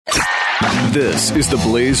This is the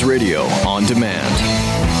Blaze Radio on demand.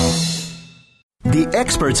 The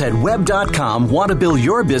experts at Web.com want to build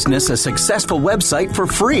your business a successful website for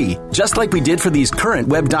free, just like we did for these current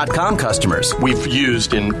Web.com customers. We've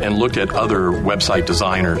used and looked at other website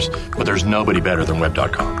designers, but there's nobody better than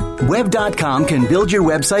Web.com. Web.com can build your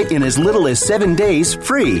website in as little as 7 days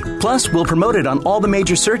free. Plus, we'll promote it on all the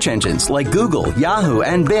major search engines like Google, Yahoo,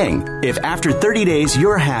 and Bing. If after 30 days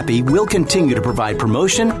you're happy, we'll continue to provide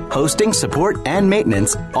promotion, hosting, support, and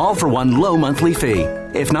maintenance, all for one low monthly fee.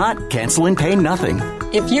 If not, cancel and pay nothing.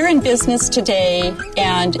 If you're in business today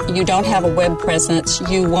and you don't have a web presence,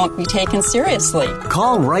 you won't be taken seriously.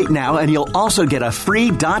 Call right now and you'll also get a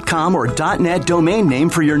free .com or .net domain name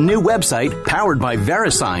for your new website powered by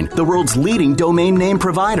VeriSign, the world's leading domain name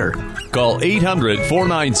provider. Call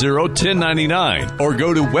 800-490-1099 or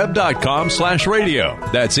go to web.com/radio.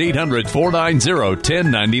 That's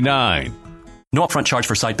 800-490-1099. No upfront charge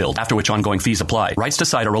for site build, after which ongoing fees apply. Rights to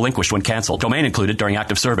site are relinquished when canceled. Domain included during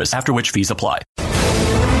active service, after which fees apply.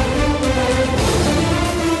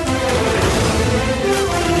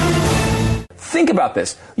 Think about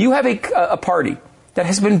this. You have a party that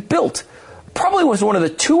has been built, probably was one of the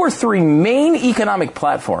 2 or 3 main economic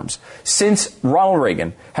platforms since Ronald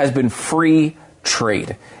Reagan, has been free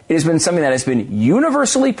trade. It has been something that has been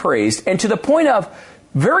universally praised, and to the point of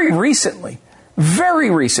very recently,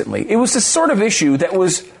 it was the sort of issue that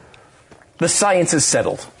was, the science is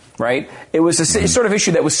settled, right? It was a sort of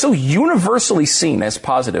issue that was so universally seen as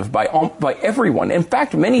positive by everyone. In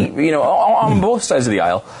fact, many, on both sides of the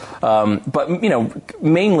aisle, but,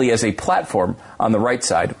 mainly as a platform on the right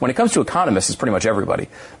side. When it comes to economists, it's pretty much everybody.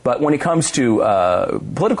 But when it comes to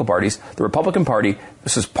political parties, the Republican Party,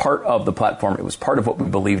 this is part of the platform. It was part of what we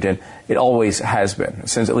believed in. It always has been,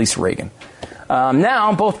 since at least Reagan.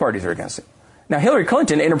 Now, both parties are against it. Now, Hillary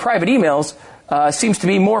Clinton, in her private emails, seems to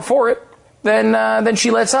be more for it than she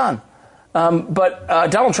lets on. But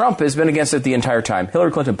Donald Trump has been against it the entire time.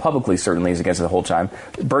 Hillary Clinton publicly certainly is against it the whole time.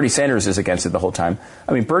 Bernie Sanders is against it the whole time.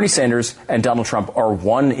 I mean, Bernie Sanders and Donald Trump are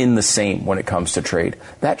one in the same when it comes to trade.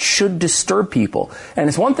 That should disturb people. And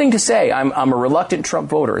it's one thing to say, I'm a reluctant Trump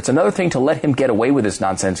voter. It's another thing to let him get away with this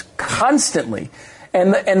nonsense constantly.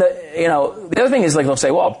 And the other thing is, like, they'll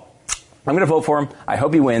say, well, I'm going to vote for him. I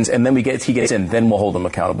hope he wins. And then he gets in. Then we'll hold him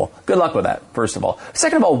accountable. Good luck with that, first of all.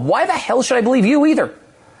 Second of all, why the hell should I believe you either?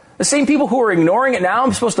 The same people who are ignoring it now,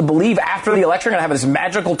 I'm supposed to believe after the election, are going to have this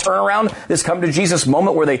magical turnaround, this come to Jesus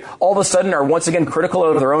moment where they all of a sudden are once again critical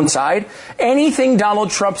of their own side. Anything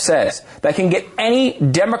Donald Trump says that can get any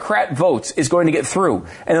Democrat votes is going to get through.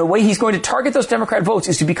 And the way he's going to target those Democrat votes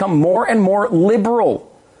is to become more and more liberal.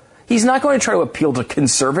 He's not going to try to appeal to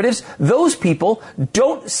conservatives. Those people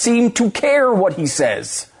don't seem to care what he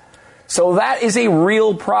says. So that is a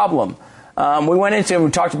real problem. We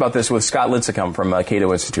talked about this with Scott Lincicome from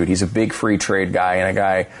Cato Institute. He's a big free trade guy and a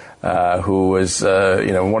guy who was,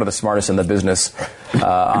 one of the smartest in the business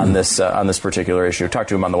on this particular issue. Talk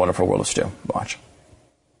to him on The Wonderful World of Stu. Watch.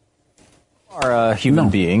 Are a human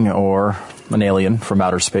being or an alien from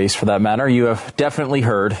outer space, for that matter, you have definitely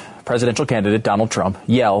heard presidential candidate Donald Trump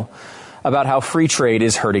yell about how free trade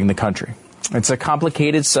is hurting the country. It's a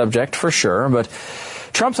complicated subject for sure, but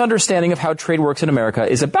Trump's understanding of how trade works in America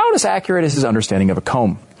is about as accurate as his understanding of a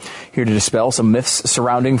comb. Here to dispel some myths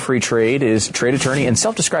surrounding free trade is trade attorney and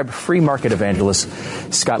self-described free market evangelist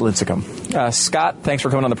Scott Lincicome. Scott, thanks for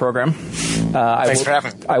coming on the program. Thanks for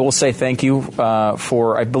having me. I will say thank you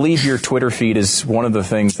for, I believe your Twitter feed is one of the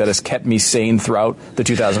things that has kept me sane throughout the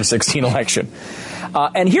 2016 election.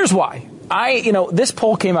 And here's why. This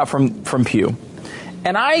poll came out from Pew.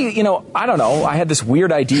 And I don't know, I had this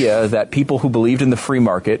weird idea that people who believed in the free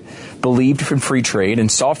market believed in free trade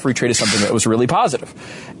and saw free trade as something that was really positive.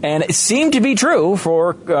 And it seemed to be true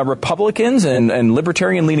for Republicans and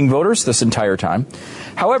libertarian-leaning voters this entire time.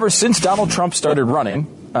 However, since Donald Trump started running,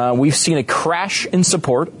 we've seen a crash in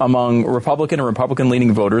support among Republican and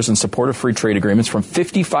Republican-leaning voters in support of free trade agreements from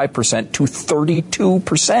 55% to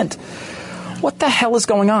 32%. What the hell is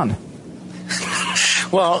going on?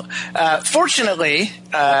 Well, fortunately,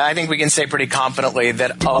 I think we can say pretty confidently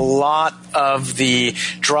that a lot of the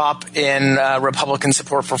drop in Republican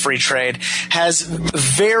support for free trade has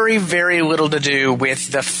very, very little to do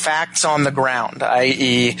with the facts on the ground,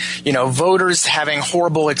 i.e., voters having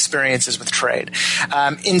horrible experiences with trade.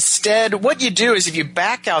 Instead, what you do is if you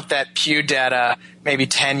back out that Pew data, maybe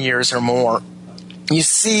 10 years or more, you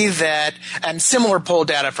see that, and similar poll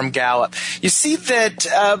data from Gallup, you see that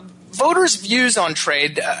voters' views on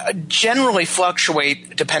trade generally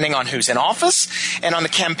fluctuate depending on who's in office and on the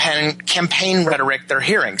campaign rhetoric they're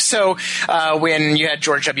hearing. So when you had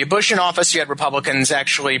George W. Bush in office, you had Republicans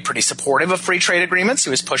actually pretty supportive of free trade agreements. He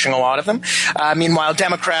was pushing a lot of them. Meanwhile,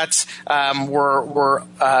 Democrats were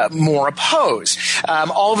more opposed.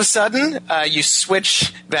 All of a sudden, you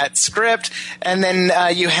switch that script, and then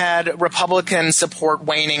you had Republican support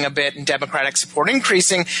waning a bit and Democratic support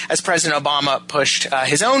increasing as President Obama pushed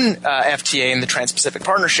his own FTA in the Trans-Pacific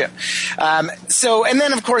Partnership. And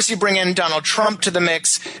then, of course, you bring in Donald Trump to the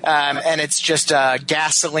mix, and it's just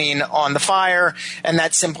gasoline on the fire, and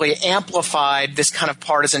that simply amplified this kind of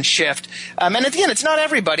partisan shift. And again, it's not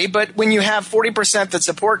everybody, but when you have 40% that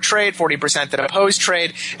support trade, 40% that oppose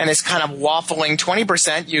trade, and this kind of waffling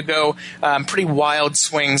 20%, you go pretty wild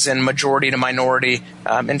swings in majority to minority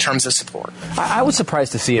in terms of support. I was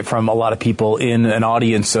surprised to see it from a lot of people in an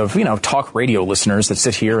audience of, talk radio listeners that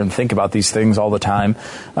sit here and think about these things all the time.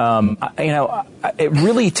 It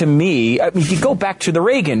really, to me, you go back to the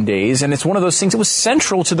Reagan days, and it's one of those things that was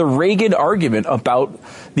central to the Reagan argument about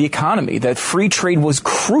the economy, that free trade was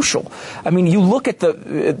crucial. You look at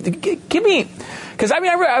because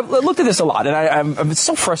I looked at this a lot, and I'm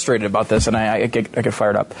so frustrated about this, and I get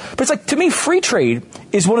fired up. But it's like, to me, free trade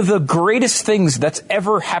is one of the greatest things that's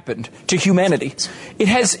ever happened to humanity. It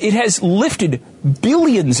has lifted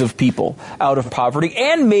billions of people out of poverty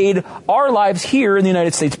and made our lives here in the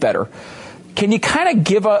United States better. Can you kind of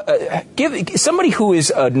give somebody who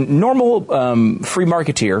is a normal free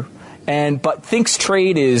marketeer but thinks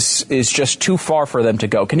trade is just too far for them to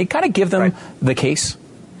go? Can you kind of give them the case?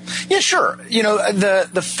 Yeah, sure.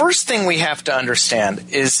 The first thing we have to understand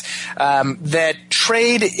is that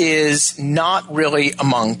trade is not really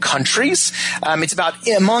among countries. It's about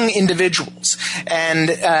among individuals. And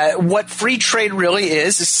what free trade really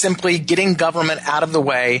is simply getting government out of the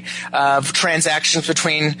way of transactions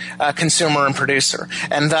between consumer and producer.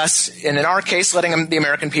 And thus, in our case, letting the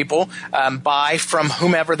American people buy from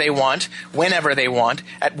whomever they want, whenever they want,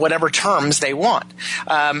 at whatever terms they want.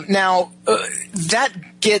 Now, that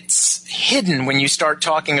gets hidden when you start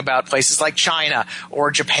talking about places like China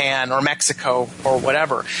or Japan or Mexico or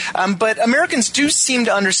whatever. But Americans do seem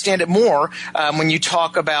to understand it more when you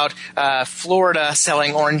talk about Florida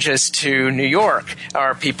selling oranges to New York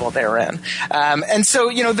or people therein. And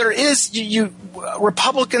so, there is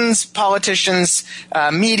Republicans, politicians,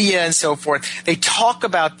 media, and so forth. They talk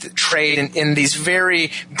about the trade in these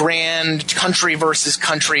very grand country versus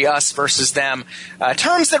country, us versus them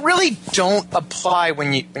terms that really don't apply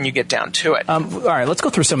when you get down to it. All right, let's go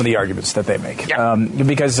through some of the arguments that they make. Yeah.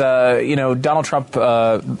 Because Donald Trump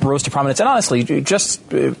rose to prominence, and honestly, just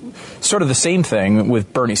sort of the same thing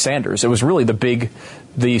with Bernie Sanders. It was really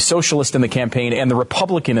the socialist in the campaign and the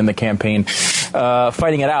Republican in the campaign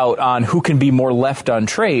fighting it out on who can be more left on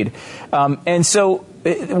trade. And so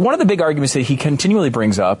one of the big arguments that he continually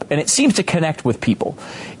brings up, and it seems to connect with people,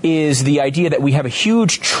 is the idea that we have a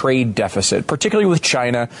huge trade deficit, particularly with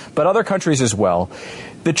China, but other countries as well.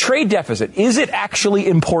 The trade deficit, is it actually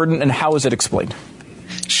important, and how is it explained?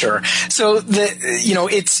 Sure. So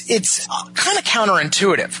it's kind of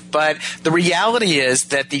counterintuitive, but the reality is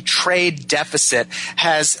that the trade deficit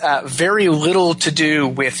has very little to do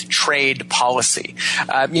with trade policy.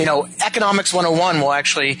 Economics 101 will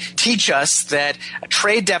actually teach us that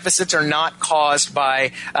trade deficits are not caused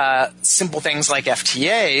by simple things like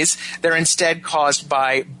FTAs. They're instead caused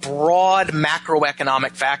by broad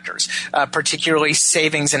macroeconomic factors, particularly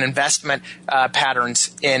savings and investment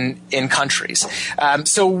patterns in countries.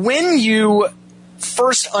 So when you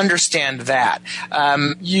first understand that,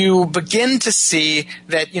 you begin to see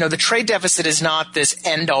that, the trade deficit is not this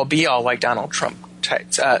end-all be-all like Donald Trump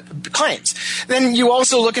claims. Then you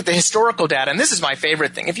also look at the historical data, and this is my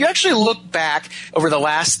favorite thing. If you actually look back over the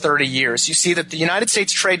last 30 years, you see that the United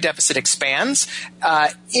States trade deficit expands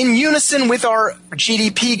in unison with our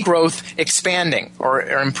GDP growth expanding or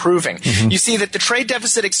improving. Mm-hmm. You see that the trade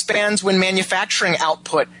deficit expands when manufacturing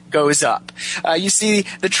output goes up. You see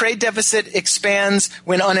the trade deficit expands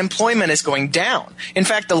when unemployment is going down. In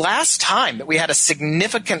fact, the last time that we had a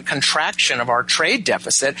significant contraction of our trade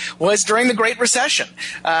deficit was during the Great Recession,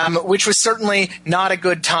 which was certainly not a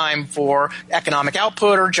good time for economic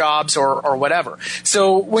output or jobs or whatever.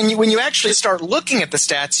 So when you actually start looking at the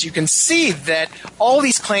stats, you can see that all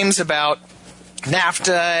these claims about NAFTA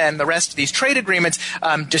and the rest of these trade agreements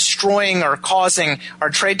destroying or causing our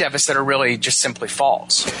trade deficit are really just simply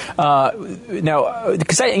false. Now,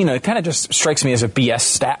 because it kind of just strikes me as a BS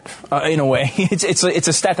stat in a way. It's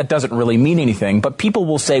a stat that doesn't really mean anything, but people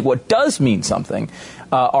will say what does mean something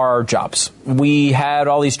are jobs. We had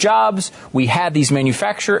all these jobs. We had these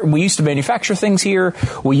we used to manufacture things here.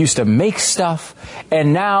 We used to make stuff.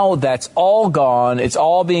 And now that's all gone. It's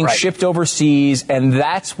all being shipped overseas. And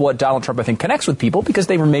that's what Donald Trump, I think, connects with people, because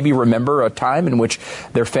they maybe remember a time in which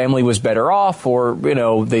their family was better off, or,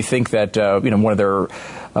 they think that, one of their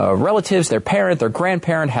relatives, their parent, their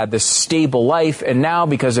grandparent had this stable life, and now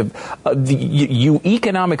because of you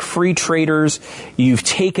economic free traders, you've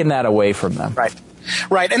taken that away from them.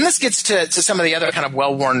 Right, and this gets to some of the other kind of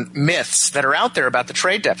well-worn myths that are out there about the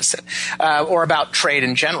trade deficit, or about trade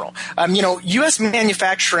in general. U.S.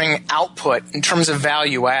 manufacturing output in terms of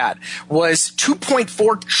value add was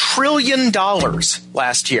 $2.4 trillion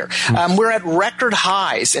last year. We're at record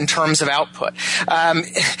highs in terms of output.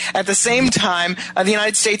 At the same time, the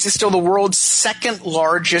United States is still the world's second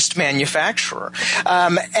largest manufacturer.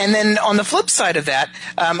 And then on the flip side of that,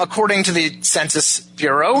 according to the Census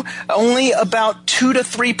Bureau, only about 2 to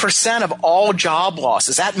 3% of all job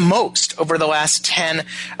losses, at most, over the last 10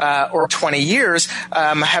 or 20 years,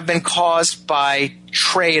 have been caused by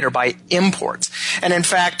trade or by imports. And in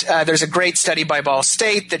fact, there's a great study by Ball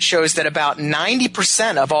State that shows that about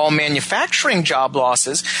 90% of all manufacturing job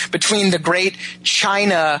losses between the great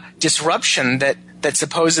China disruption that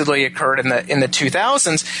supposedly occurred in the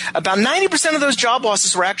 2000s, about 90% of those job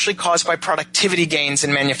losses were actually caused by productivity gains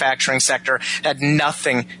in manufacturing sector, had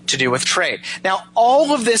nothing to do with trade. Now,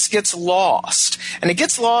 all of this gets lost, and it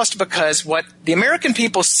gets lost because what the American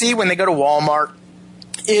people see when they go to Walmart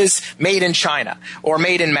is made in China or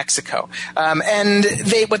made in Mexico. And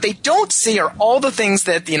what they don't see are all the things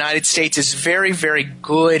that the United States is very, very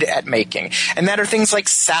good at making. And that are things like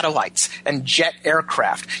satellites and jet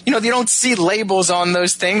aircraft. You don't see labels on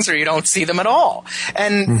those things, or you don't see them at all.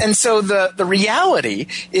 And so the reality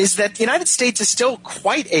is that the United States is still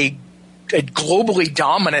quite a globally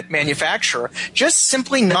dominant manufacturer, just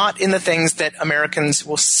simply not in the things that Americans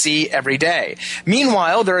will see every day.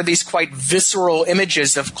 Meanwhile, there are these quite visceral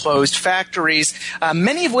images of closed factories,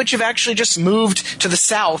 many of which have actually just moved to the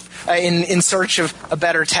South in search of a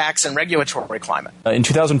better tax and regulatory climate. In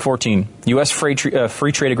 2014, U.S. free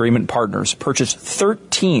trade agreement partners purchased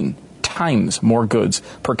 13 times more goods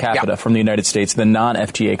per capita from the United States than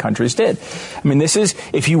non-FTA countries did. I mean, this is,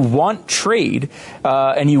 if you want trade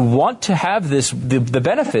and you want to have the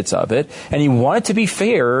benefits of it, and you want it to be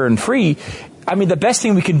fair and free, I mean, the best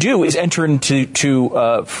thing we can do is enter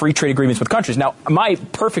into free trade agreements with countries. Now, my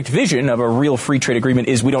perfect vision of a real free trade agreement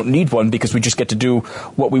is we don't need one, because we just get to do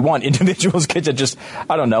what we want. Individuals get to just,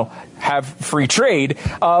 have free trade.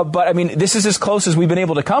 But, I mean, this is as close as we've been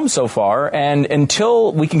able to come so far. And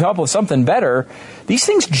until we can come up with something better, these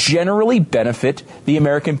things generally benefit the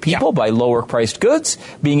American people by lower priced goods,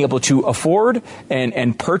 being able to afford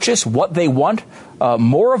and purchase what they want,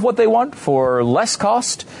 more of what they want for less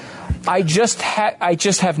cost. I just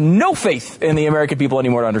have no faith in the American people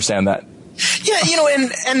anymore to understand that. Yeah,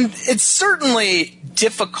 and it's certainly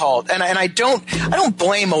difficult, and I don't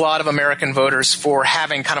blame a lot of American voters for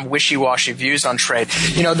having kind of wishy-washy views on trade.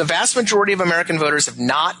 The vast majority of American voters have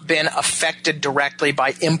not been affected directly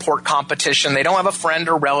by import competition. They don't have a friend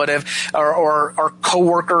or relative or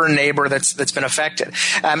coworker or neighbor that's been affected.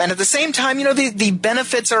 And at the same time, the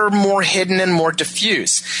benefits are more hidden and more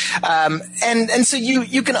diffuse. And so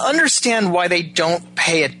you can understand why they don't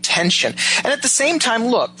pay attention. And at the same time,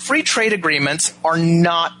 look, free trade agreements are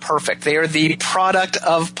not perfect. They are the product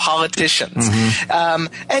of politicians. And,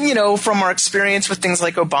 from our experience with things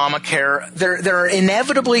like Obamacare, there are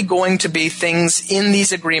inevitably going to be things in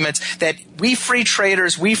these agreements that we free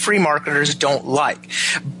traders, we free marketers don't like.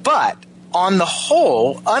 But on the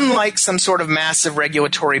whole, unlike some sort of massive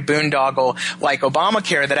regulatory boondoggle like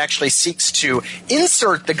Obamacare that actually seeks to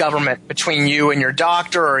insert the government between you and your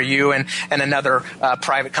doctor, or you and another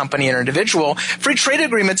private company or individual, free trade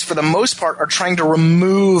agreements for the most part are trying to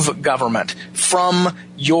remove government from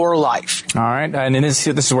your life. All right. And this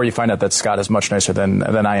is where you find out that Scott is much nicer than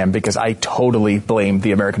I am, because I totally blame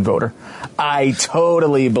the American voter. I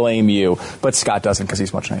totally blame you. But Scott doesn't, because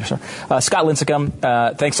he's much nicer. Scott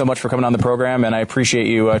Lincicome, thanks so much for coming on the program, and I appreciate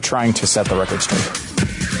you trying to set the record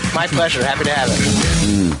straight. My pleasure. Happy to have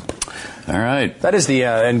it. All right. That is the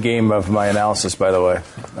end game of my analysis, by the way,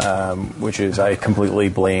 which is I completely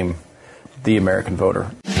blame the American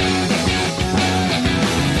voter.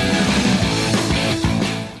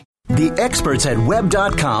 The experts at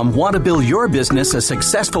Web.com want to build your business a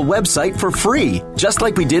successful website for free, just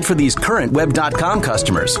like we did for these current Web.com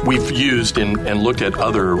customers. We've used and looked at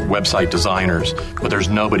other website designers, but there's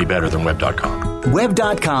nobody better than Web.com.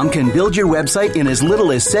 Web.com can build your website in as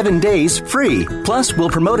little as 7 days free. Plus, we'll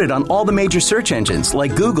promote it on all the major search engines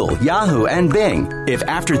like Google, Yahoo, and Bing. If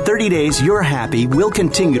after 30 days you're happy, we'll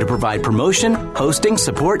continue to provide promotion, hosting,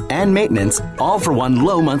 support, and maintenance, all for one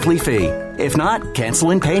low monthly fee. If not,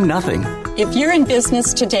 cancel and pay nothing. If you're in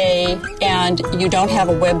business today and you don't have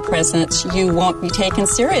a web presence, you won't be taken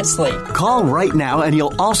seriously. Call right now and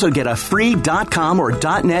you'll also get a free .com or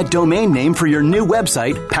 .net domain name for your new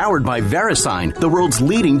website powered by VeriSign, the world's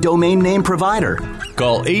leading domain name provider.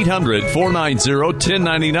 Call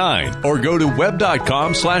 800-490-1099 or go to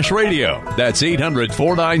web.com/radio. That's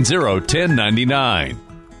 800-490-1099.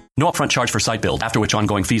 No upfront charge for site build, after which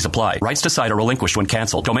ongoing fees apply. Rights to site are relinquished when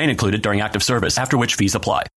canceled. Domain included during active service, after which fees apply.